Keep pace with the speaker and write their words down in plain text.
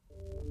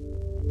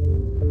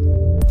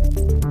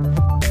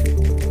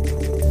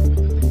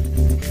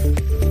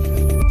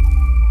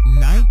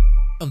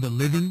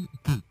living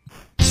geek.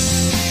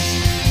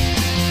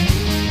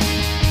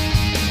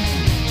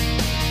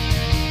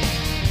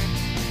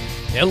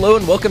 Hello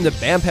and welcome to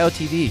BamPow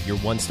TV, your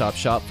one-stop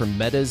shop for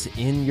metas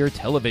in your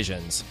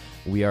televisions.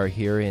 We are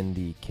here in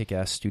the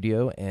Kick-Ass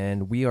studio,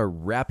 and we are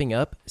wrapping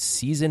up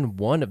Season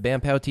 1 of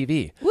BamPow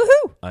TV.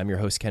 Woohoo! I'm your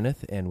host,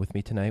 Kenneth, and with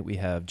me tonight we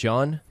have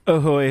John,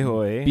 Ahoy,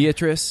 hoy.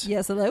 Beatrice,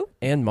 Yes, hello.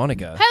 and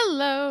Monica.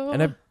 Hello.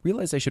 And I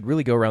realized I should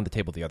really go around the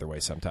table the other way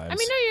sometimes. I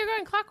mean, no, you're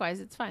going clockwise.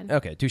 It's fine.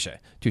 Okay, touche.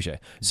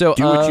 So,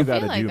 Do what you I gotta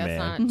feel like do, that's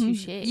man. not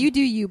touche. You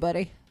do you,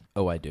 buddy.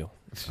 Oh, I do.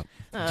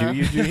 Do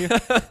you?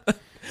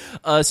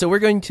 So we're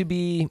going to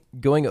be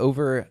going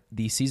over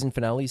the season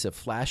finales of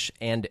Flash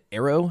and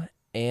Arrow,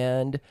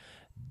 and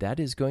that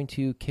is going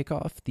to kick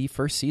off the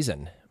first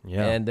season.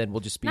 Yeah. And then we'll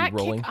just be Not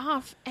rolling. kick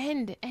off.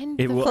 End It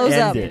the will Close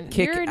end up. it.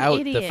 Kick You're an out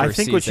the idiot. first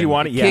I think what season. you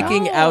want to- yeah.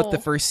 Kicking No. out the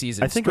first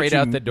season I think straight what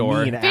out you the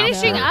door. mean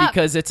Finishing after. up.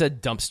 Because it's a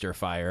dumpster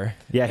fire.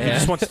 Yeah, he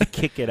just wants to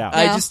kick it out.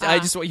 I No.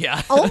 just,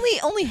 yeah.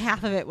 only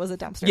half of it was a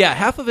dumpster. Yeah, fire.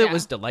 half of it Yeah.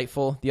 was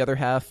delightful. The other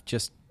half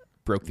just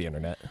broke the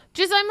internet.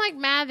 Just, I'm like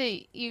mad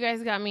that you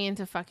guys got me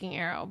into fucking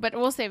Arrow, but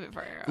we'll save it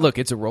for Arrow. Look,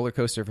 it's a roller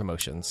coaster of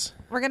emotions.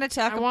 We're gonna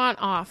talk. I want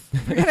off.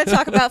 We're gonna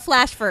talk about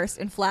Flash first,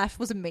 and Flash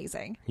was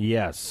amazing.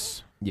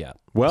 Yes. Yeah.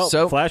 Well,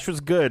 so Flash was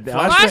good. Flash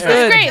Flash was was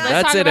good. great. Let's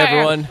That's talk it, about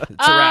Arrow. everyone.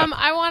 It's a wrap.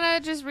 I want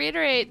to just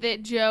reiterate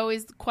that Joe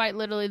is quite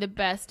literally the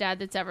best dad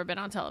that's ever been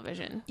on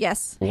television.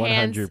 Yes,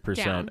 100%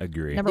 down.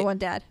 agree. number one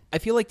dad. I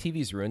feel like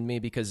TV's ruined me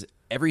because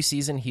every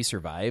season he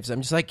survives.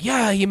 I'm just like,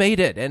 yeah, he made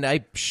it. And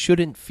I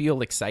shouldn't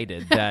feel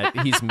excited that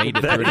he's made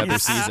it That through another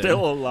he's season.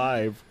 still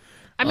alive.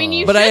 I mean,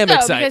 you But should, I am though,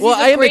 excited. because Well,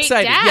 he's a I am great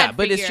excited. dad Yeah,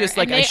 but it's figure, just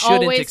like and I they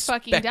shouldn't always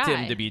fucking expect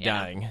him die. to be Yeah.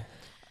 dying.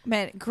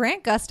 Man,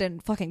 Grant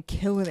Gustin fucking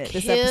killing it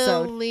this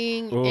episode.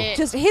 Killing Ugh. it.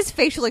 Just his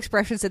facial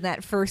expressions in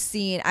that first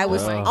scene, I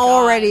was my God.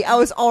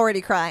 already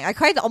crying. I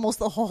cried almost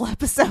the whole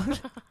episode.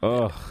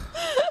 Ugh.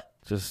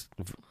 Just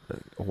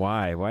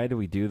why? Why do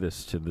we do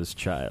this to this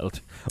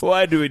child?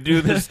 Why do we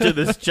do this to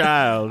this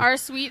child? Our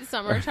sweet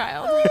summer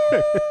child.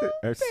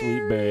 Our sweet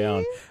Barry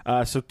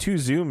Allen. So 2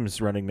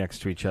 Zooms running next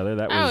to each other.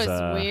 That That was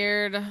was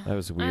weird. That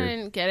was I weird.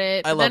 didn't get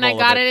it. I But love then I all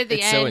got of it it. at the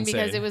It's so end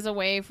because insane. it was a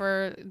way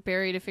for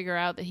Barry to figure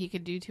out that he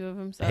could do 2 of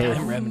himself. Hey.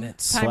 Time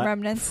remnants. Time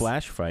remnants.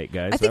 Flash fight,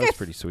 guys. I think that was I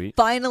pretty sweet.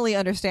 Finally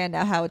understand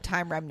now how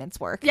time remnants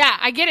work. Yeah,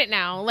 I get it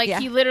now. Like, Yeah.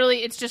 he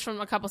literally, it's just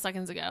from a couple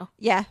seconds ago.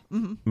 Yeah.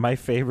 Mm-hmm. My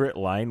favorite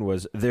line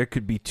was, "There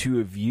could be 2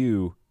 of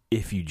you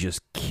if you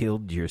just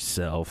killed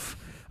yourself."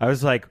 I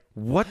was like,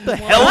 what the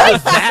hell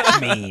does that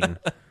mean?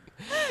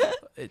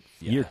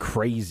 You're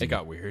crazy. It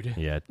got weird.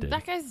 Yeah, it did.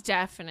 That guy's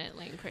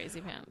definitely in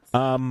crazy pants.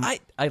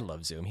 I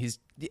love Zoom. He's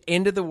the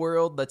end of the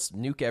world. Let's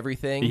nuke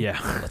everything. Yeah.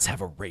 Let's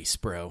have a race,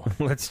 bro.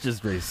 Let's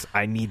just race.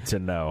 I need to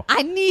know.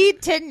 I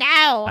need to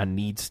know. I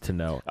needs to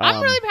know.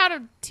 I'm really proud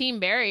of Team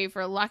Barry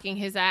for locking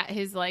his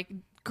like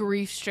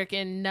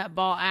grief-stricken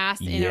nutball ass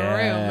in a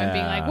room and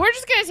being like, "We're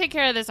just gonna take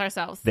care of this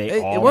ourselves." They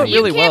It all worked You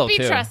really can't well, be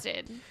too.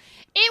 trusted.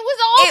 It was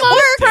almost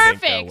worked.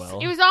 Didn't perfect. go well.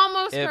 It was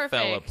almost It perfect.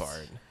 fell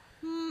apart.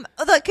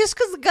 Just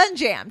because the gun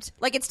jammed.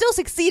 Like, it still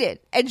succeeded.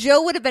 And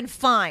Joe would have been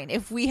fine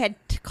if we had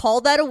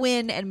called that a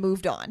win and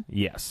moved on.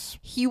 Yes.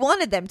 He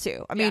wanted them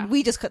to. I mean, Yeah.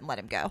 we just couldn't let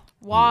him go.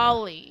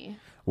 Wally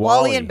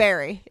Wally and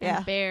Barry. and Yeah.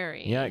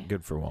 Barry. Yeah,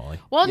 good for Wally.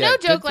 Well, Yeah, no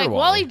good joke. for Like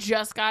Wally. Wally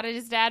just got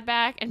his dad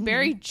back, and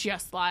Barry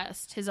just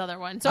lost his other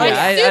one. So Yeah,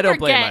 I I super don't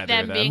blame get either them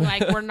of them. being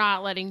like, "We're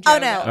not letting Joe Oh,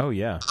 no. go." Oh,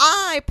 yeah.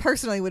 I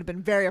personally would have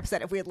been very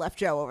upset if we had left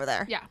Joe over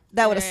there. Yeah,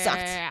 That would have Yeah,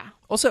 sucked. yeah.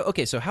 Also,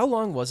 okay, so how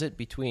long was it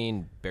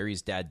between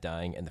Barry's dad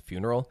dying and the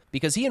funeral?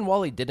 Because he and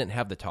Wally didn't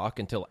have the talk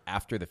until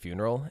after the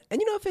funeral.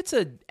 And if it's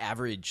an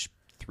average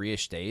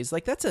 3-ish days,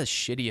 like, that's a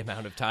shitty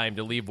amount of time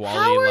to leave Wally.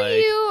 How are like,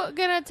 you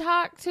gonna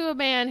talk to a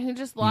man who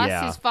just lost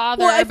Yeah. his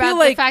father Well, I about feel the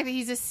like fact that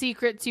he's a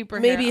secret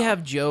superhero? maybe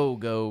have Joe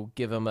go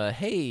give him a,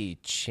 "Hey,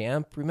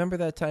 champ, remember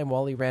that time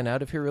Wally ran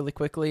out of here really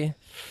quickly?"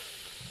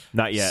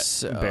 Not yet.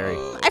 So- Barry.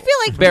 I feel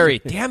like Barry,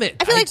 damn it.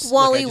 I feel like just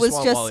Wally want was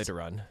Wally just to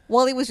run.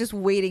 Wally was just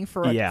waiting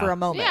for a, Yeah. for a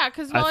moment. Yeah,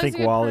 because I think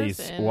Wally's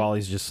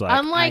just like, I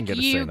ain't unlike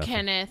gonna say you, nothing.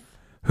 Kenneth.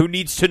 Who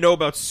needs to know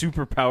about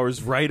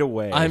superpowers right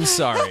away? I'm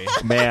sorry.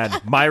 Man,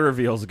 my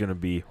reveal's going to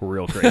be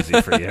real crazy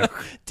for you.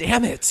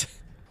 Damn it.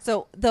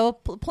 So the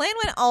plan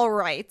went all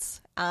right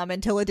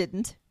until it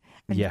didn't.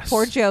 And Yes.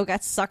 poor Joe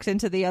got sucked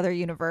into the other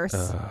universe.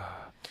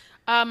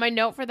 My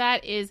note for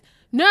that is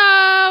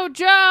no,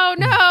 Joe,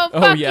 no, fuck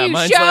Oh, yeah, you,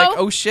 mine's Joe. like,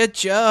 "Oh, shit,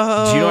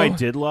 Joe." Do you know what I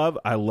did love?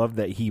 I love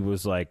that he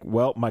was like,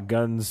 well, my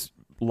gun's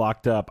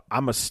locked up.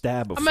 I'm a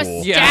stab a I'm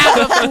fool. a stab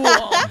a fool.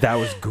 That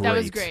was great. That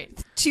was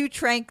great. 2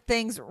 trank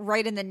things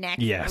right in the neck.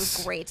 Yes. That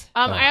was great.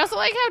 I also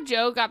like how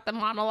Joe got the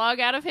monologue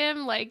out of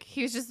him. Like,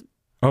 he was just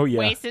Oh, yeah.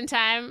 wasting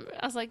time.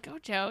 I was like, "Go,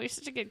 Joe. You're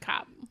such a good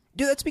cop."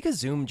 Dude, that's because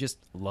Zoom just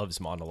loves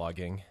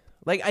monologuing.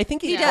 Like, I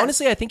think He does.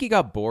 honestly, I think he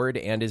got bored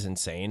and is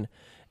insane.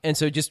 And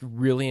so just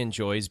really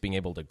enjoys being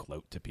able to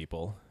gloat to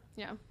people.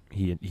 Yeah.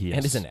 He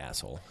And is an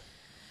asshole.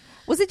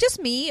 Was it just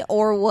me,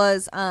 or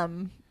was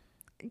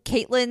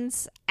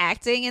Caitlyn's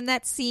acting in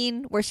that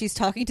scene where she's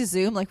talking to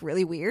Zoom like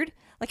really weird.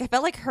 Like I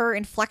felt like her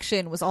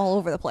inflection was all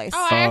over the place.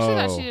 Oh, I actually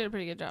thought she did a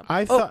pretty good job.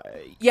 I thought,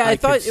 I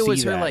thought could it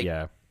was see her that, like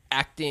yeah.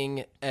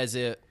 acting as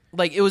if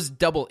like it was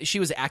double. She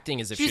was acting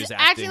as if she She's was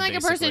acting like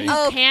basically. a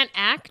person who can't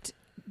act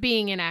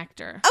being an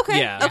actor. Okay.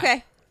 Yeah.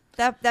 Okay.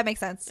 That makes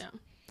sense. Yeah.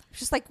 It's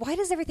just like, why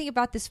does everything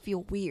about this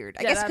feel weird?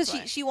 I Yeah, guess that's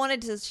because she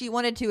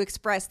wanted to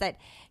express that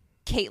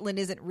Caitlyn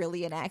isn't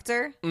really an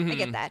actor. I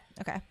get that.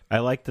 Okay. I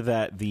liked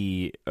that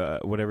the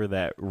whatever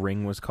that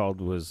ring was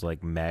called was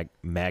like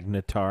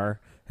magnetar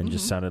and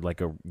just sounded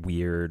like a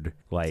weird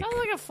like Sounds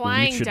like a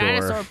flying luchador.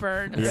 dinosaur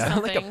bird or Yeah.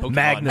 something. Like a Pokemon.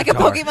 Magnetar. Like a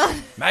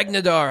Pokemon.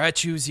 Magnadar, I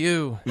choose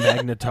you.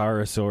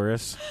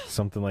 Magnetarosaurus,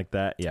 something like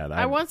that. Yeah,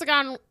 I once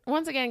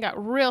again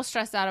got real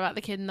stressed out about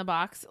the kid in the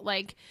box.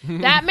 Like,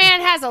 that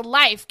man has a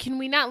life. Can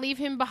we not leave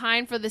him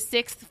behind for the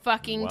 6th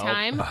fucking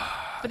time?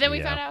 But then we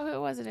yeah. found out who it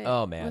was. And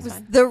Oh, man. it was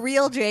fine. The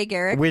real Jay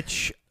Garrick.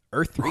 which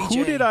Earth 3.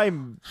 who did I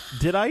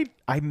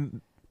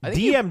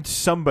DM'd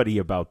somebody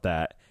about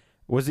that.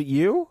 Was it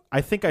you? I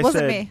think I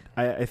Wasn't said. me.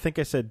 I think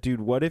I said, dude,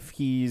 what if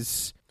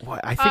he's?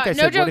 What? I think I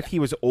no said, joke. what if he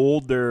was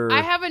older?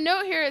 I have a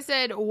note here. It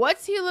said,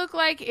 "What's he look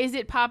like? Is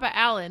it Papa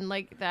Allen?"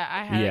 Like that.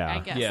 I had. Yeah. I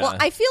guess. Yeah. Well,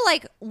 I feel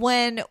like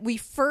when we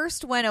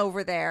first went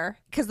over there,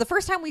 because the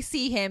first time we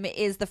see him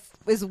is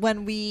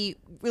when we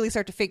really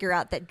start to figure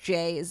out that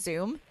Jay is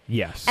Zoom.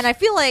 Yes, And I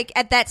feel like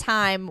at that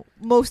time,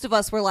 most of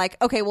us were like,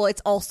 okay, well,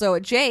 it's also a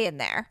Jay in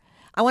there.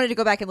 I wanted to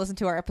go back and listen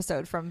to our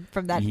episode from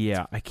that.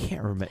 Yeah, I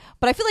can't remember.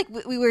 But I feel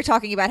like we were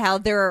talking about how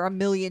there are a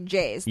million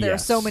Jays. There are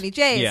Yes. so many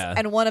Jays. Yeah.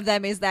 And one of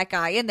them is that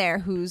guy in there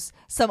who's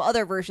some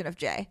other version of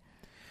Jay.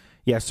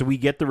 Yeah, so we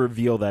get the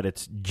reveal that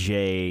it's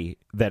Jay,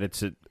 that it's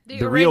the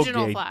real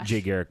original Flash.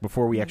 Jay Garrick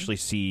before we actually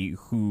see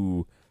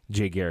who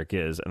Jay Garrick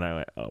is, and I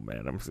went, oh man,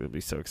 I'm going to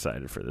be so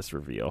excited for this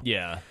reveal.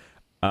 Yeah.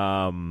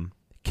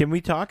 Can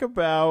we talk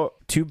about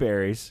Two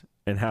Berries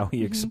and how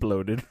he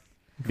exploded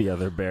the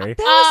other berry?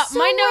 So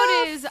my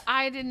rough. note is,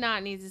 I did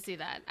not need to see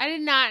that. I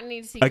did not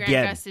need to see Again.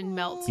 Grant Gustin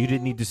melt. You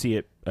didn't need to see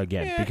it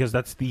again because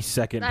that's the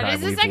second That time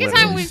is the we've second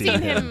literally time we've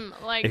seen him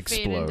like fade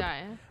explode. and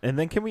die. And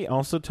then can we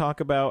also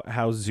talk about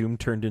how Zoom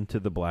turned into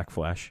the Black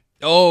Flash?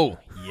 Oh,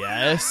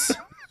 yes.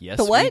 Yes,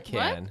 The what? we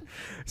can.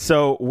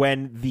 So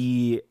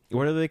when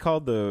what are they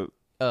called?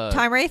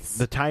 Time Wraiths?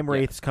 The time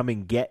wraiths come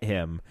and get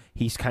him,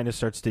 he kind of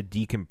starts to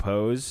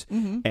decompose,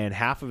 and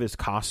half of his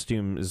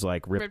costume is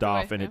like ripped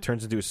off, away, and yeah. it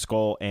turns into a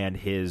skull, and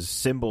his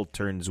symbol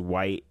turns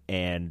white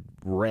and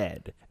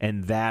red,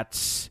 and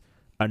that's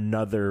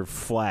another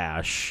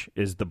Flash.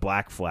 Is the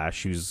Black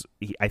Flash?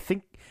 I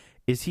think.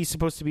 Is he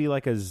supposed to be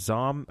like a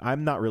zombie?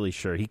 I'm not really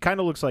sure. He kind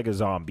of looks like a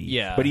zombie.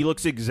 Yeah. But he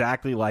looks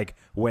exactly like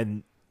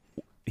when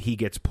he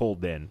gets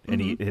pulled in,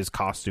 and his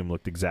costume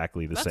looked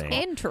exactly the same.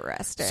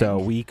 Interesting. So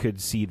we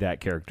could see that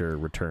character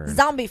return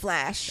Zombie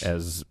Flash.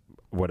 as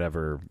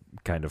whatever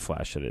kind of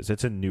Flash it is.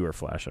 It's a newer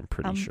Flash, I'm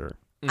pretty sure.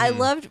 I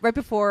loved right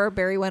before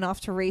Barry went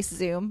off to race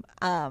Zoom.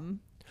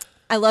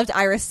 I loved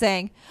Iris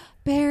saying,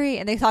 Barry,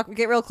 and they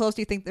get real close.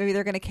 Do you think maybe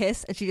they're going to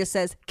kiss? And she just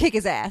says, kick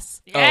his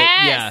ass. Yes!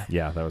 Oh, yeah.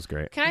 Yeah, that was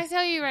great. Can I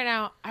tell you right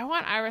now? I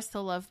want Iris to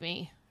love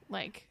me.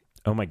 Like,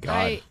 Oh my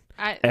god.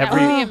 that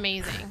Every- would be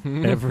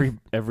amazing.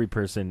 Every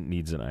person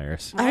needs an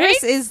Iris. Right?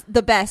 Iris is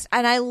the best.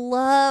 And I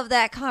love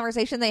that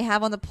conversation they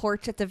have on the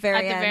porch at the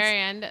very At end. the very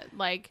end,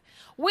 like,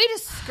 way to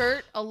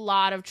skirt a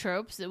lot of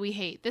tropes that we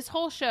hate. This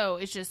whole show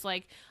is just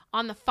like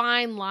on the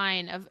fine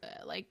line of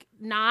like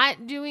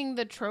not doing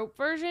the trope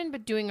version,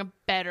 but doing a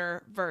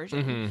better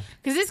version.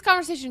 Because this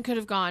conversation could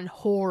have gone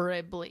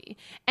horribly,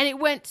 and it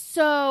went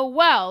so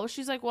well.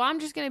 She's like, "Well, I'm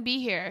just gonna be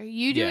here.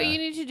 You do what you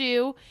need to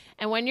do,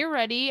 and when you're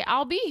ready,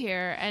 I'll be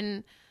here."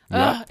 And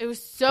it was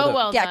so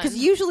well Yeah, done. because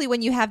usually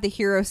when you have the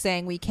hero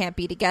saying we can't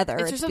be together,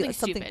 It's for something like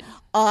stupid.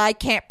 Oh, I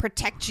can't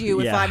protect you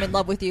if Yeah. I'm in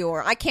love with you,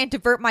 or I can't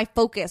divert my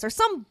focus, or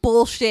some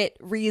bullshit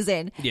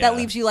reason Yeah. that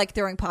leaves you like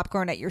throwing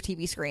popcorn at your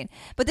TV screen.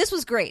 But this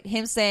was great.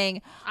 Him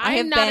saying, I have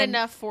I'm not been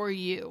enough for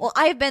you. Well,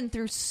 I have been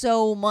through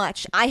so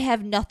much. I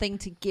have nothing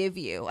to give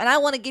you, and I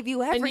want to give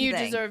you and everything. you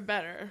deserve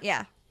better.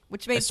 Yeah,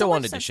 which made I still so much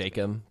wanted to sense shake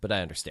him, but I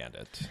understand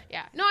it.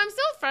 Yeah. No, I'm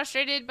still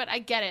frustrated, but I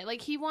get it.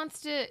 Like, he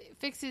wants to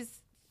fix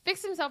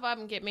himself up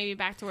and get maybe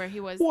back to where he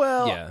was.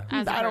 Well, Yeah.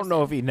 As a I don't person.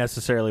 know if he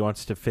necessarily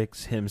wants to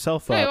fix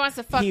himself No, up. he wants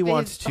to fuck He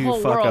wants the to whole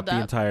fuck world up the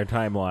up. entire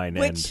timeline.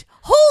 Which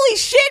holy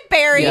shit,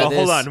 Barry! Yeah, well,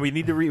 hold this- on. We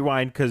need to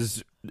rewind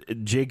because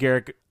Jay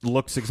Garrick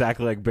looks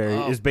exactly like Barry.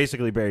 Is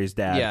basically Barry's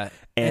dad. Yeah.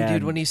 And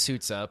dude, when he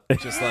suits up,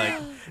 just like,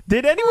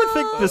 did anyone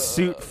think the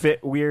suit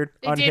fit weird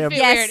It on did him? feel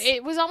Yes. weird.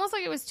 It was almost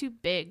like it was too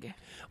big.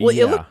 well,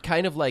 Yeah. it looked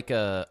kind of like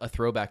a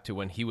throwback to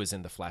when he was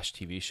in the Flash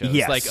TV shows.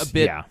 Yes, Like a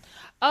bit. yeah.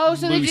 Oh,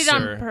 so they did Looser.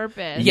 on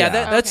purpose. Yeah,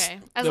 Yeah. that's Okay.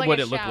 As what like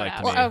a it looked like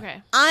to shout-out. me.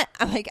 Okay.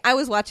 I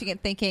was watching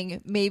it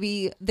thinking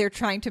maybe they're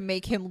trying to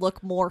make him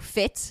look more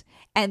fit.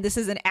 And this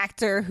is an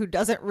actor who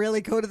doesn't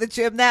really go to the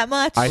gym that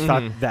much. I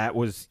thought that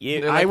was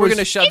it. Like, we're going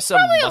to shove some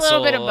probably a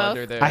muscle little bit of both.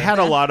 under there. I had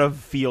a lot of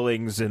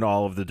feelings in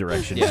all of the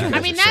directions. Yeah. you guys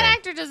I mean, are that saying.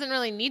 actor doesn't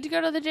really need to go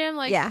to the gym.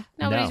 Like, Yeah.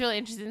 nobody's No. really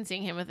interested in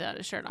seeing him without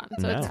his shirt on,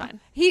 so No. it's fine.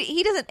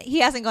 He doesn't. He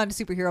hasn't gone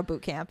to superhero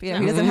boot camp. You know,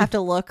 he doesn't have to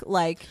look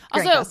like.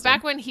 Grant Also, Gustin.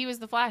 back when he was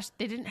the Flash,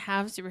 they didn't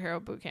have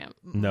superhero boot camp.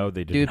 No,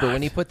 they did Dude, not. but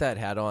when he put that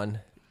hat on,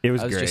 it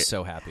was I was great. just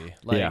so happy.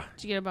 Like, Yeah.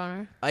 Did you get a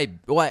boner? I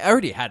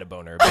already had a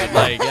boner, but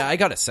like, yeah, I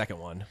got a second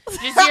one.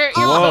 Just your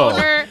Whoa.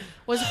 boner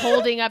was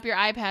holding up your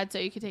iPad so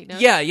you could take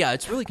notes. Yeah,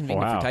 it's really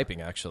convenient Wow. for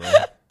typing, actually.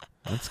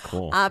 That's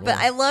cool. But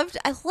I love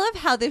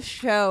how this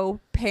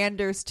show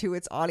panders to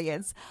its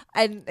audience,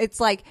 and it's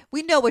like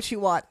we know what you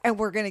want, and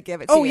we're gonna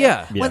give it to you.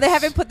 Yeah. When they Yes.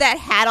 have him put that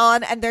hat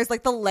on, and there's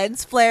like the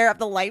lens flare of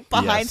the light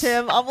behind Yes.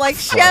 him, I'm like,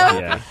 show,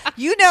 yeah.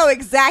 you know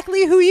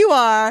exactly who you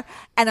are,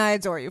 and I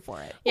adore you for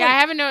it. Yeah, I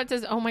have a note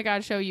that says, "Oh my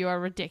God, show you are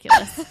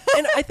ridiculous."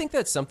 And I think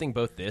that's something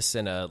both this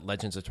and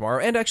Legends of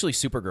Tomorrow and actually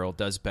Supergirl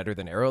does better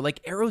than Arrow. Like,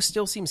 Arrow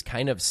still seems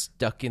kind of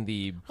stuck in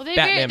the Well, they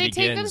Batman they Begins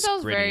take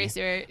themselves gritty. very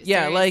seriously.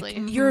 Yeah, like,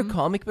 you're a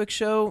comic book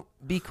show.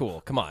 Be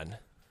cool. Come on.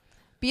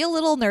 Be a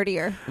little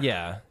nerdier.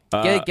 Yeah.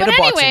 But Get But a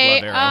boxing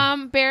anyway, glove,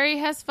 Arrow. Barry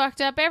has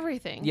fucked up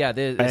everything. Yeah,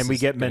 and we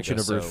get mention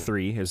of Earth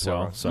 3 as well.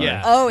 wrong. Sorry.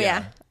 Yeah. Oh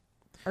yeah,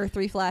 Earth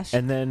 3 Flash.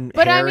 And then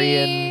But I Harry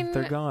mean- and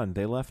they're gone.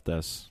 They left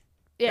us.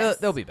 Yes.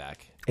 They'll be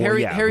back. Well,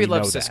 Harry we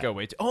loves know that. Cisco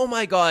way too. Oh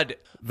my god.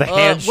 The When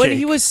handshake.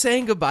 he was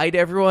saying goodbye to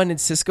everyone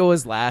and Cisco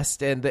was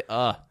last and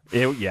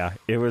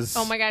It was.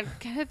 Oh my God,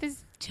 Kenneth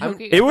is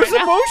choking. It was right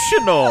now.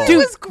 emotional. it Dude,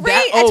 was great.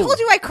 that- I oh. told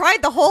you I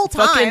cried the whole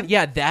time.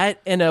 fucking that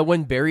and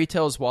when Barry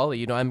tells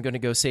Wally, I'm going to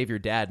go save your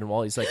dad, and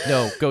Wally's like,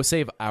 no, go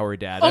save our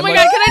dad. Oh I'm my like,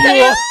 God, can I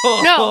tell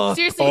you? No,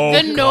 seriously, Oh,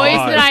 the noise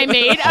God. that I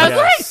made, I was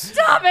like, Yes.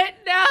 stop it,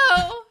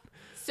 no.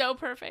 So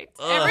perfect.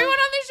 Everyone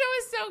on the show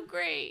is so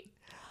great.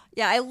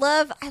 Yeah, I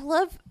love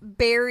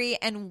Barry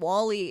and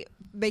Wally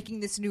making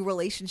this new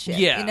relationship.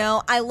 Yeah. You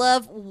know, I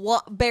love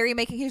Barry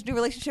making his new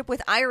relationship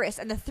with Iris,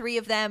 and the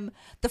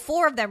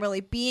four of them really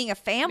being a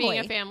family. Being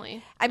a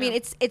family. I mean,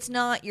 it's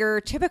not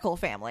your typical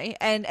family,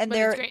 and But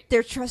they're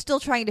it's great. still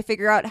trying to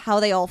figure out how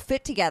they all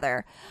fit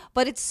together.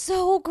 But it's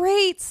so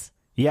great.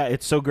 Yeah,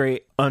 it's so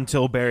great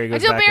until Barry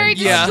goes Until back Barry and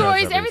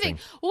destroys does everything.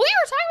 Well, we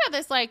were talking about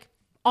this, like,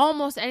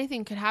 almost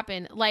anything could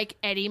happen. Like,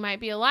 Eddie might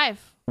be alive.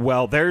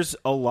 Well, there's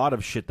a lot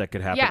of shit that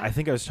could happen. Yeah. I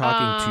think I was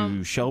talking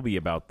to Shelby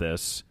about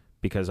this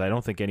because I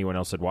don't think anyone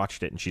else had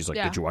watched it, and she's like,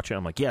 Yeah. "Did you watch it?"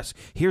 I'm like, "Yes."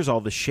 Here's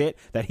all the shit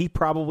that he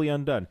probably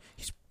undone.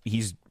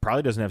 He's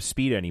probably doesn't have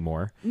speed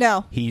anymore.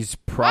 No. He's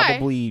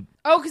probably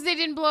Oh, because they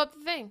didn't blow up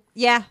the thing.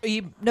 Yeah.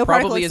 He No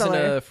particle probably isn't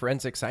accelerator. a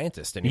forensic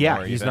scientist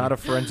anymore. he's even. not a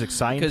forensic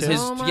scientist.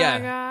 because his Oh my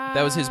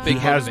that was his God. big he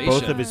has motivation.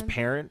 both of his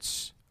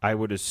parents, I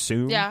would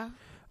assume. Yeah.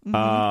 He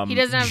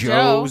doesn't have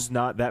Joe's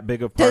not that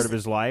big of part Does- of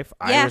his life.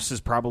 Yeah. Iris is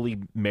probably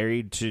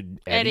married to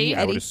Eddie.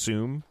 I would Eddie.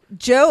 assume.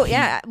 Joe,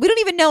 yeah, we don't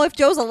even know if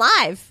Joe's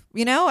alive.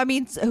 You know, I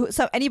mean,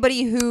 so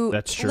anybody who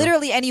That's true.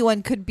 literally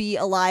anyone could be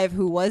alive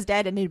who was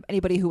dead, and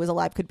anybody who was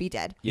alive could be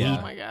dead. Yeah.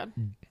 Oh my God.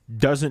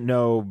 Doesn't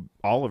know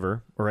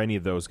Oliver or any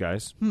of those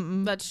guys.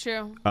 That's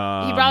true. He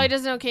probably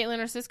doesn't know Caitlin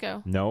or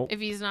Cisco. No. If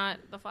he's not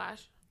the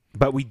Flash.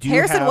 But we do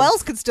Harrison have,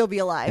 Wells could still be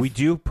alive. We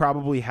do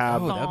probably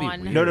have. Oh, that'd be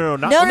Thawne. weird. No,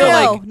 not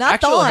no, like, not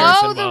actual Thawne.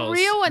 Harrison Oh, the Wells.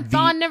 real one.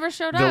 Thawne never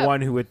showed the up.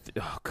 one who would.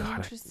 Oh God,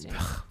 Interesting.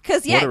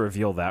 Because what a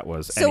reveal that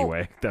was.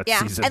 Anyway, that yeah,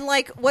 season. and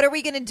like, what are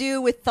we gonna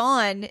do with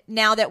Thawne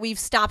now that we've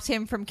stopped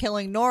him from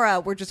killing Nora?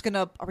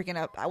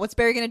 What's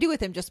Barry gonna do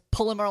with him? Just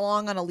pull him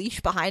along on a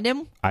leash behind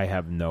him? I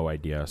have no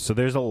idea. So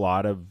there's a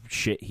lot of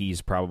shit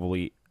he's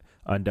probably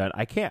undone.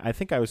 I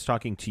think I was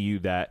talking to you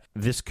that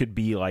this could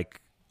be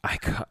like.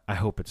 I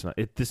hope it's not.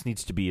 This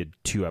needs to be a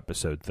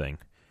 2-episode thing.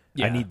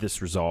 Yeah. I need this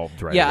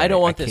resolved right Yeah, away. I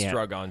don't want this can't-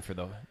 drug on for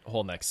the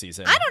whole next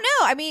season. I don't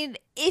know. I mean,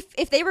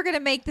 if they were gonna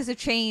make this a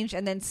change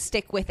and then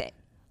stick with it,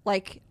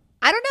 like,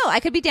 I don't know.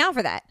 I could be down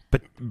for that.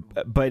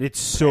 But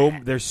it's so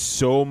there's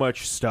so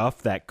much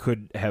stuff that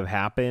could have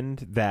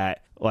happened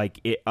that like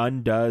it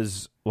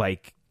undoes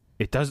like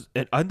it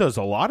undoes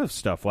a lot of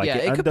stuff. Like yeah,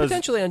 it could undoes,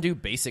 potentially undo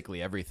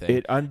basically everything.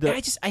 It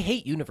undoes. I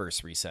hate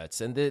universe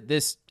resets, and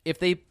this if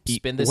they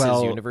spin this well-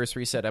 as universe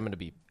reset, I'm going to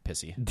be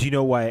pissy. Do you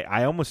know why?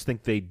 I almost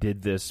think they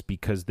did this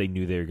because they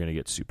knew they were going to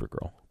get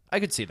Supergirl. I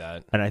could see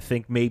that. And I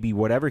think maybe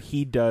whatever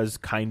he does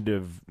kind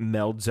of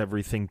melds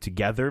everything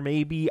together.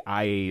 Maybe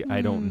I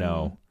don't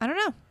know. I don't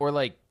know. Or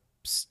like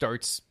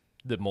starts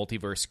the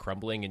multiverse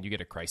crumbling and you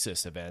get a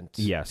crisis event.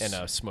 Yes.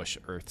 And smush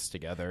Earths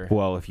together.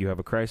 Well, if you have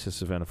a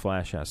crisis event, a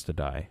Flash has to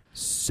die.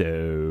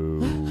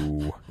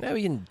 So Now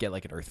we can get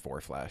like an Earth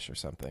 4 Flash or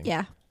something.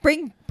 Yeah,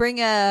 bring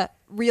a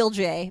real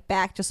Jay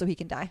back just so he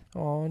can die.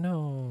 Oh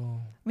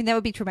no. I mean, that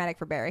would be traumatic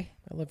for Barry.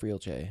 I love real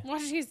J.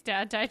 Watching his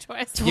dad die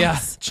twice. Yeah.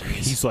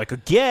 he's like,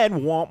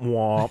 again, womp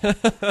womp.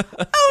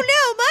 Oh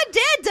no, my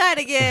dad died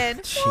again.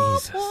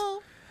 Jesus. Womp womp.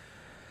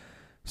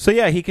 So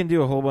yeah, he can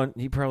do a whole bunch.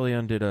 He probably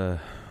undid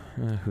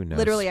who knows?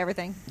 Literally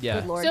everything. Yeah.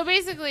 Good Lord. So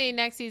basically,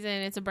 next season,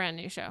 it's a brand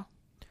new show.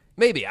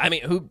 Maybe. I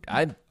mean,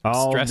 I'm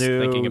All stressed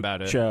new thinking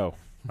about it. show.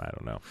 I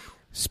don't know.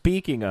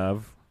 Speaking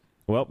of,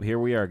 well, here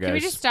we are, guys. Can we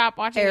just stop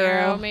watching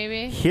Arrow,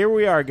 maybe? Here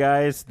we are,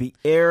 guys. The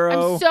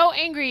Arrow. I'm so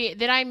angry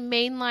that I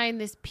mainlined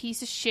this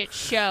piece of shit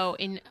show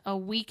in a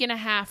week and a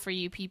half for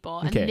you people.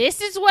 And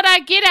this is what I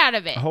get out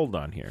of it. Hold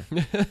on here.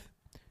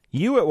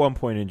 You at one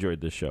point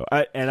enjoyed this show.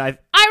 I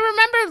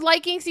remember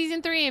liking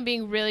season 3 and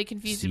being really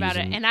confused about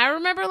it. And I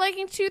remember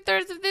liking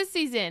 2/3 of this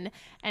season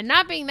and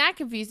not being that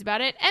confused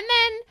about it. And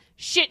then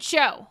shit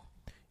show.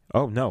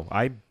 Oh, no.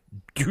 I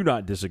do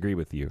not disagree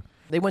with you.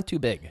 They went too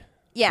big.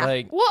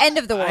 Yeah. Well, end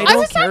of the world. I I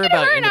was don't care talking to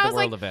about her and end I of was the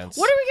world like, events.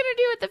 what are we going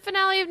to do at the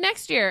finale of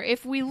next year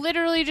if we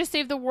literally just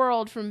save the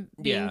world from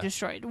being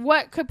destroyed?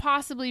 What could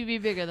possibly be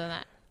bigger than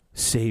that?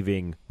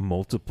 Saving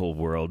multiple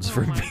worlds Oh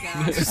from my being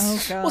God.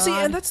 Oh, God. Well, see,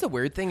 and that's the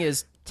weird thing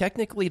is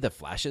technically the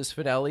Flash's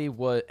finale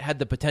had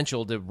the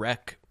potential to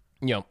wreck,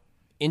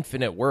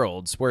 infinite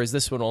worlds, whereas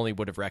this one only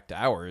would have wrecked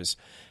ours,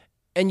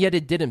 and yet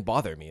it didn't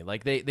bother me.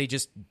 Like they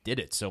just did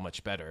it so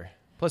much better.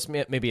 Plus,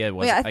 maybe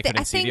I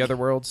couldn't see the other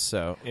worlds,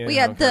 so I don't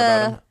care about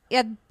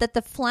them. that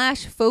the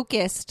Flash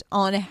focused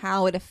on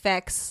how it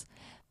affects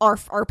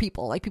our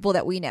people, like people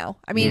that we know.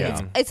 I mean,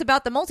 it's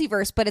about the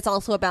multiverse, but it's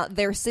also about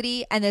their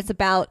city, and it's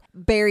about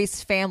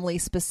Barry's family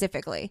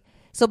specifically.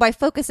 So by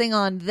focusing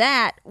on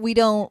that, we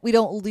don't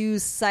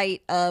lose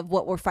sight of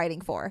what we're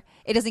fighting for.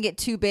 It doesn't get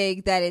too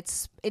big that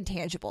it's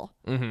intangible.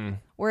 Mm-hmm.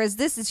 Whereas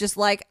this is just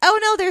like, oh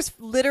no, there's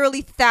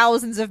literally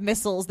thousands of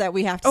missiles that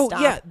we have to stop.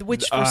 Oh yeah,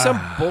 which for some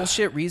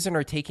bullshit reason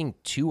are taking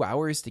 2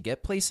 hours to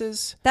get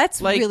places.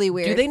 That's like, really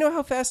weird. Do they know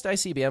how fast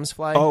ICBMs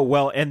fly? Oh,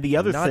 well, and the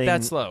other Not thing...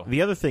 that slow.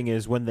 The other thing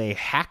is when they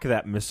hack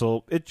that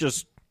missile, it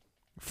just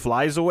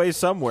flies away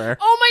somewhere.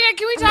 Oh my God,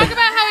 can we talk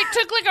about how it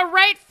took like a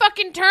right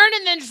fucking turn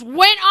and then just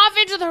went off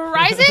into the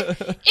horizon?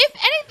 If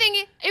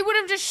anything, it would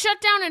have just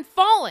shut down and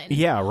fallen.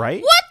 Yeah,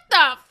 right? What the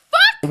fuck?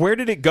 Where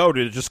did it go?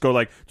 Did it just go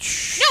like... No,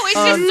 it's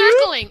just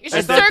circling. It's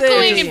just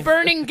circling and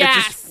burning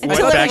gas. Went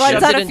Until it back runs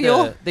up. out of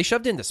fuel. They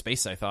shoved it into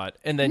space, I thought,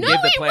 and then No,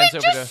 gave the it plans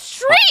went over just to...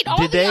 straight. All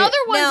Did the they- other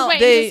ones No, went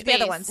they- into space.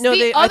 the other ones. No,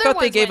 The I other thought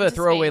they ones gave went a to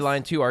throwaway space.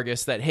 line to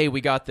Argus that, hey,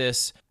 we got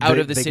this out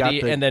of the They got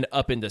city the- and then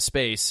up into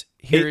space.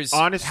 Here's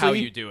honestly- how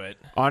you do it.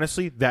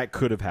 Honestly, that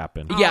could have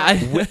happened. Yeah.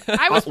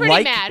 I was pretty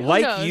like, mad. Who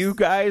like knows? you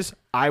guys,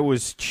 I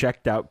was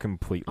checked out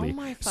completely. Oh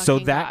my so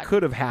fucking that God.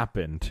 could have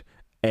happened,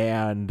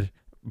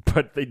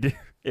 but they did.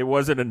 It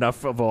wasn't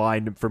enough of a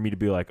line for me to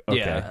be like, okay.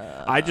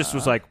 Yeah. I just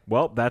was like,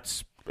 well,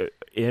 that's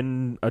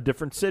in a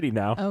different city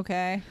now.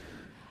 Okay.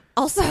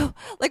 Also,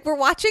 like we're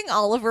watching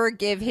Oliver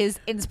give his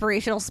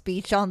inspirational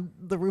speech on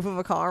the roof of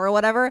a car or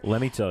whatever. Let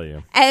me tell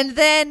you. And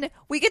then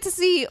we get to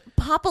see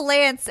Papa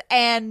Lance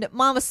and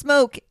Mama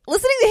Smoke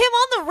listening to him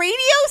on the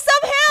radio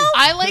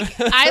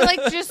somehow.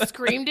 I just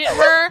screamed at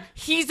her.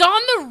 He's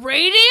on the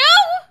radio?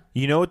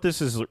 You know what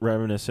this is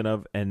reminiscent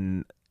of?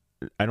 And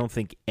I don't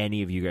think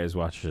any of you guys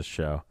watch this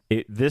show.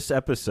 This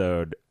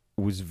episode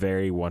was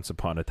very Once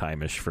Upon a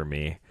Time-ish for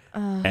me.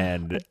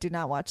 And I do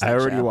not watch that I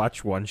already show.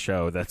 watched one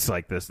show that's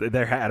like this.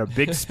 They had a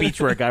big speech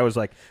where a guy was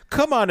like,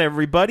 come on,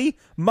 everybody,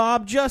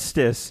 mob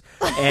justice.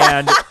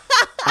 And,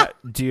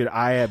 dude,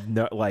 I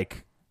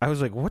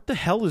was like, what the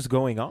hell is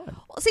going on?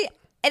 Well, see,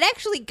 it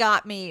actually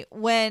got me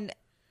when,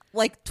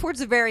 like,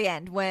 towards the very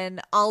end,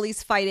 when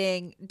Ollie's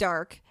fighting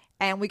Dark,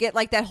 and we get,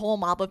 like, that whole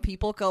mob of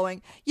people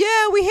going,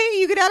 yeah, we hate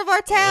you, get out of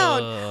our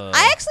town.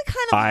 I actually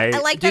kind of,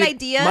 I like that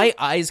idea. My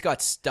eyes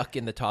got stuck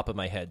in the top of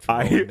my head from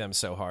rolling them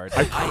so hard.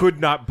 I could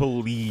not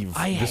believe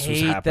I this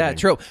was hate happening. that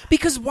trope.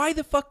 Because why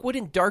the fuck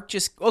wouldn't Dark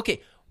just... Okay,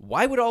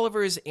 why would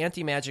Oliver's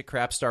anti-magic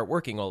crap start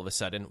working all of a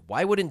sudden?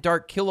 Why wouldn't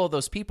Dark kill all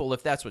those people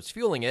if that's what's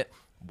fueling it?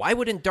 Why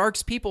wouldn't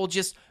Dark's people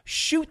just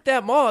shoot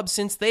that mob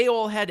since they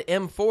all had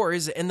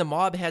M4s and the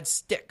mob had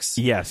sticks?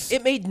 Yes.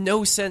 It made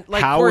no sense.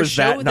 Like, How for a is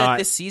show that that not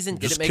this season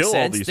just didn't make kill all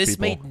sense, these this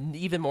people? made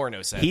even more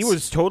no sense. He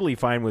was totally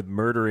fine with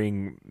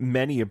murdering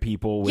many of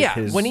people with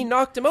his... when he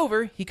knocked them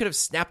over, he could have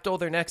snapped all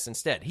their necks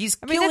instead. He's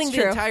killing that's the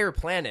true. entire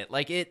planet.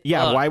 Like it.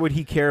 Yeah, why would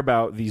he care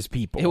about these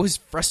people? It was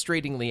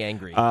frustratingly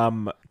angry.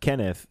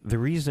 Kenneth, the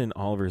reason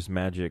Oliver's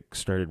magic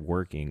started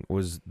working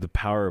was the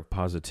power of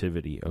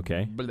positivity,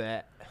 okay?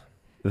 Bleh.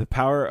 The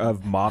power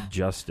of mob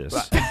justice.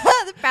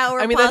 the power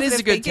of I mean, that positive is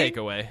a good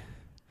thinking. takeaway.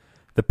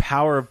 The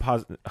power of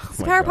positive...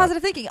 The power of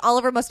positive thinking.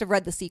 Oliver must have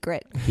read The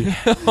Secret. He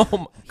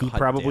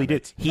probably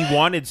did. He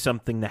wanted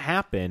something to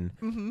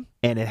happen,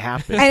 and it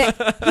happened. And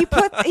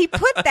he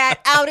put that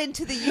out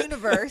into the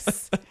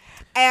universe.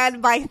 And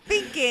by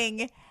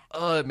thinking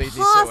It made me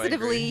so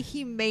positively, angry.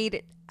 he made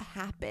it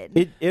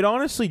happen. It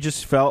honestly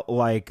just felt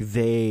like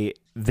they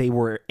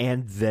were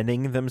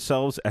and-thenning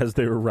themselves as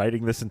they were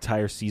writing this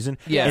entire season.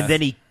 Yeah. And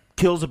then he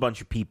kills a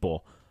bunch of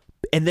people.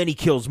 And then he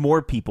kills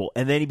more people.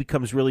 And then he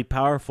becomes really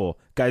powerful.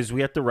 Guys,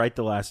 we have to write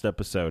the last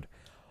episode.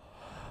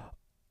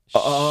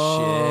 Shit.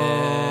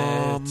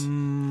 I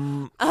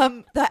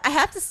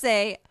have to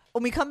say,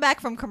 when we come back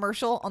from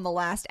commercial on the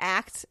last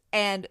act,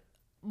 and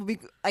we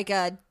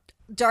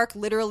Dark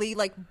literally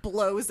like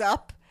blows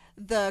up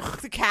the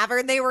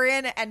cavern they were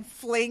in and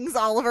flings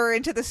Oliver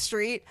into the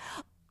street,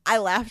 I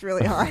laughed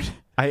really hard.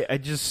 I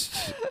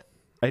just...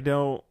 I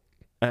don't.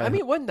 I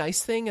mean, one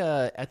nice thing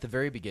at the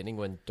very beginning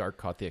when Dark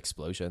caught the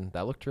explosion,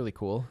 that looked really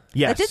cool.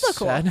 Yes. That did look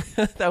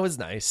cool. That was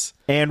nice.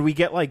 And we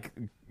get like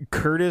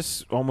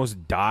Curtis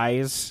almost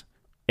dies,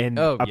 and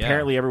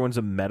apparently everyone's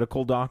a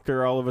medical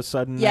doctor all of a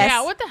sudden. Yes.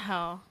 Yeah, what the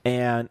hell?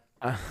 And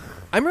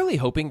I'm really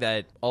hoping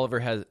that Oliver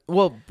has...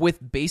 Well, with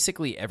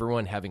basically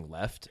everyone having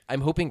left,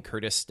 I'm hoping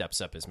Curtis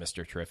steps up as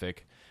Mr.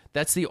 Terrific.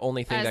 That's the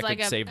only thing that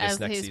could save this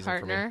next season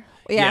partner.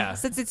 for me. Yeah,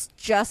 since it's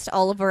just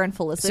Oliver and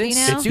Felicity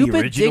Since now. stupid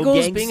original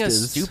Diggles being a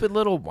gangsters. stupid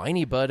little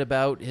whiny bud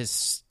about his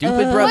stupid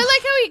Well, brother. I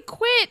like how he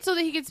quit so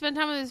that he could spend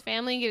time with his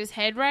family and get his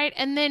head right,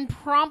 and then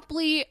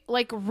promptly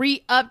like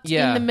re-upped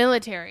in the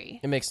military.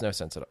 It makes no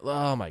sense at all.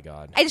 Oh my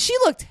god. And she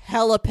looked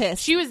hella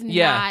pissed. She was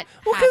Yeah. not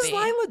Well, because happy.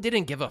 Lila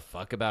didn't give a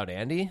fuck about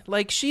Andy.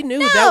 Like, she knew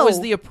that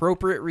was the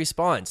appropriate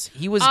response.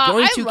 He was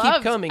going to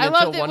keep coming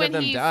until one of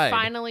them died. I loved that when he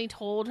finally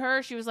told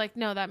her, she was like,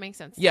 no, that makes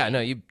sense. Yeah, no,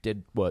 you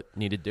did what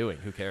needed doing.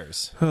 Who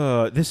cares?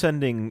 this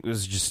ending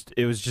was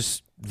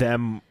just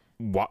them.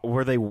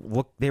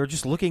 They were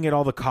just looking at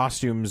all the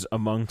costumes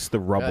amongst the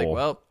rubble. Like,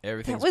 well,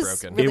 everything's That was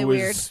broken. really It was-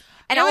 weird.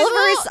 And It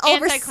was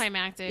Oliver's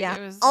anticlimactic. Yeah,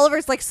 It was,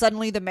 Oliver's like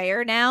suddenly the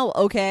mayor now.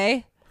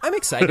 Okay. I'm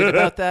excited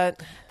about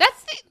that.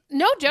 that's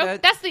no joke.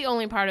 That- That's the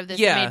only part of this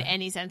Yeah. that made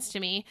any sense to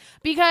me.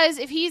 Because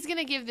if he's going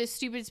to give this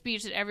stupid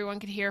speech that everyone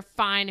could hear,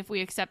 fine, if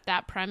we accept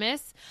that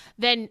premise,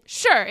 then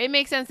sure, it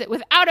makes sense that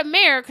without a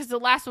mayor, because the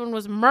last one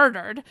was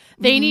murdered,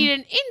 they need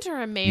an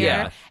interim mayor.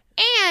 Yeah.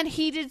 And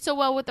he did so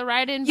well with the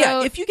write-in vote.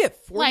 Yeah, if you get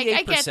Like,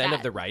 I 48% get of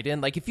that. the write-in,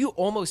 like if you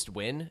almost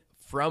win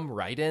from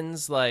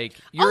write-ins, like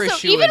you're also, a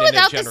shoo-in even in a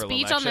without the general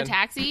speech election. on the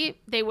taxi,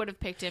 they would have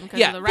picked him because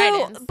Yeah. of the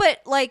write-ins.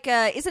 But like,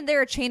 isn't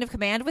there a chain of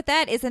command with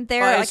that? Isn't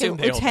there I like a assume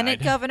they all lieutenant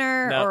died.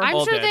 governor? No. Or I'm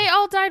all sure dead. they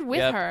all died with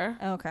Yep. her.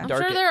 Okay. I'm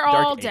Dark sure ate- they're Dark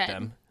all ate dead.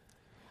 them.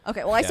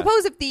 Okay. Well, I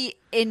suppose if the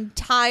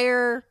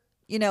entire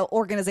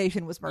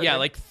organization was murdered. Yeah,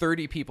 like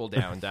 30 people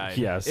down died.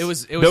 Yes, It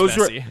was those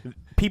messy. were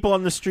people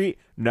on the street.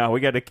 No,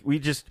 we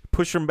just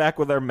push them back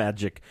with our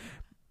magic.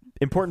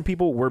 Important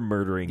people, we're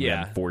murdering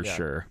them for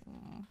sure.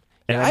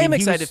 And I mean, am he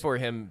excited was- for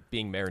him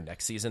being mayor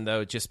next season,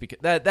 though, just because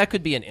that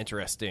could be an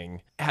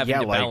interesting having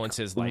to like, balance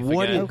his life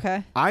what again.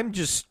 Okay.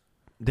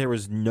 There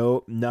was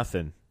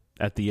nothing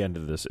at the end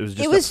of this. It was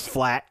just was- a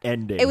flat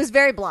ending. It was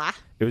very blah.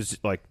 It was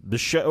like the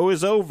show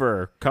is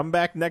over. Come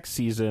back next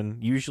season.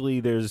 Usually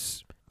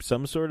there's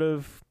some sort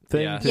of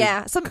thing Yeah. to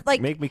Yeah. Some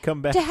like make me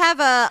come back. to have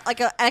like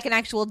an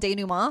actual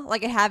denouement,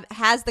 like it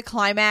has the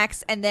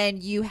climax, and then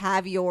you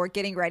have your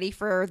getting ready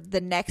for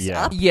the next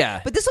Yeah. up.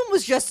 Yeah. But this one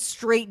was just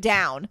straight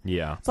down.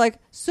 Yeah. It's like,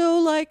 so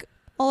like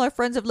all our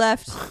friends have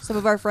left. Some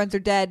of our friends are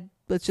dead.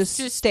 Let's just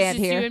stand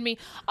just here. you and me.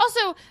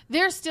 Also,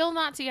 they're still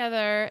not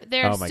together.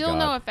 There's Oh my still God.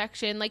 no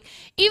affection. Like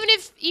even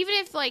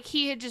if like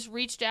he had just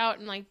reached out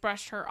and like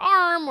brushed her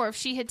arm, or if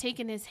she had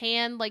taken his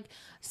hand, like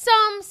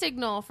some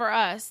signal for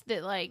us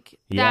that like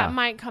Yeah. that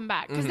might come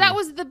back, because that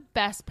was the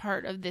best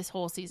part of this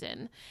whole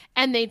season,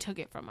 and they took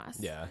it from us.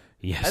 Yeah.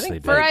 Yes, I think they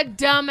did. For a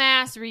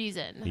dumbass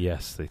reason.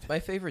 Yes, they did.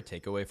 My favorite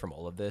takeaway from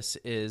all of this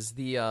is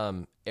the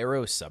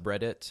Arrow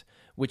subreddit,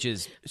 which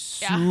is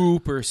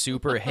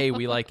super, hey,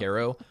 we like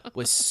Arrow,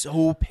 was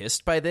so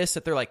pissed by this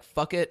that they're like,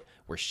 fuck it,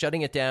 we're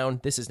shutting it down.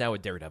 This is now a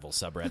Daredevil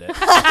subreddit.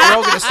 We're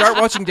all going to start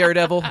watching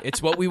Daredevil.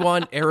 It's what we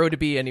want Arrow to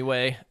be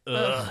anyway.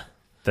 Ugh.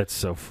 That's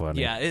so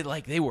funny. Yeah,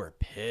 they were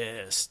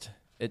pissed.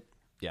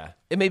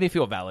 It made me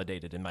feel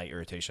validated in my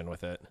irritation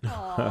with it.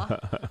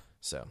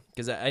 So,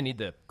 because I need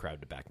the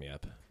crowd to back me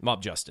up.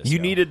 Mob justice. You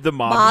yo. needed the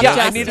mob. Mob Yeah, I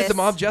justice. needed the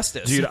mob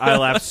justice. Dude, I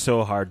laughed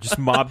so hard. Just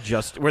mob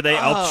justice. Where they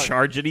all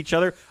charge at each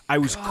other. I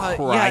was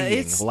crying,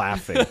 it's-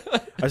 laughing.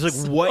 I was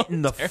like, what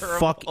in the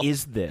fuck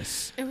is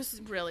this? It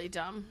was really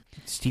dumb.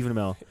 Stephen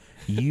Amell,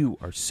 you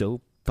are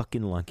so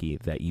fucking lucky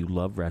that you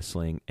love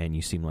wrestling and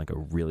you seem like a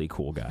really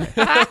cool guy.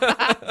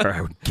 Or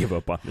I would give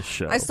up on the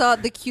show. I saw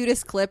the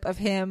cutest clip of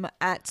him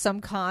at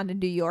some con in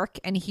New York,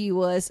 and he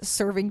was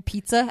serving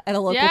pizza at a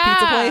local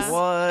pizza place.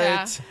 What?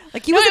 Yeah.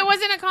 Like he No, was. it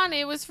wasn't a con.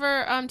 It was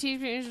for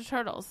Teenage Mutant Ninja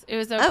Turtles. It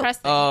was a press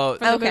thing Oh,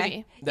 for the Okay.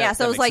 movie. Yeah,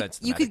 so that it was makes like sense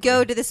you could thematically.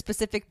 go to this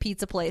specific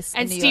pizza place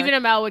And in New Stephen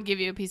York. Amell would give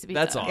you a piece of pizza.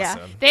 That's awesome.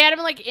 Yeah. They had him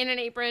like in an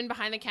apron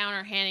behind the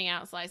counter handing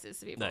out slices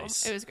to people.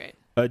 Nice. It was great.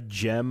 A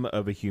gem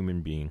of a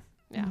human being.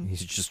 Yeah.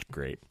 He's just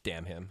great.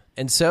 Damn him.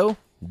 And so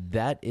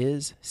that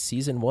is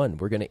season 1.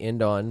 We're going to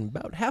end on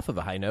about half of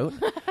a high note.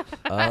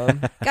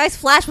 Guys,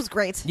 Flash was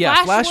great.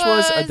 Yeah, Flash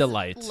was a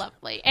delight.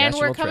 Lovely. And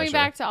National we're coming treasure.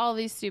 back to all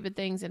these stupid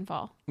things in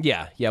fall.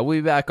 Yeah, we'll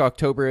be back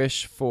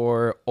October-ish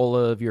for all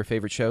of your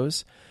favorite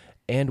shows.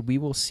 And we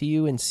will see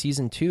you in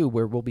season 2,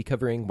 where we'll be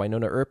covering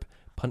Winona Earp,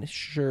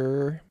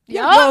 Punisher.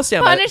 Yup, I'll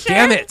stand by it. Punisher.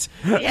 Damn it.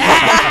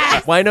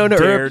 Yes! Winona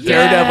Earp, Daredevil.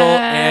 Daredevil,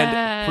 Yes.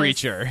 and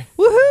Preacher.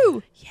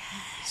 Woohoo!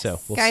 So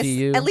we'll Guys, see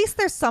you. at least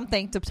there's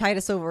something to tide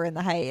us over in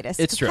the hiatus.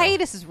 It's 'Cause true.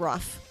 Hiatus is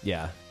rough.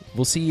 Yeah.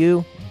 We'll see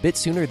you a bit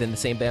sooner than the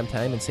same BAM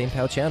time and same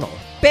POW channel.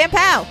 Bam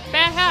pow!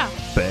 Bad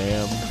house.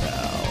 Bam.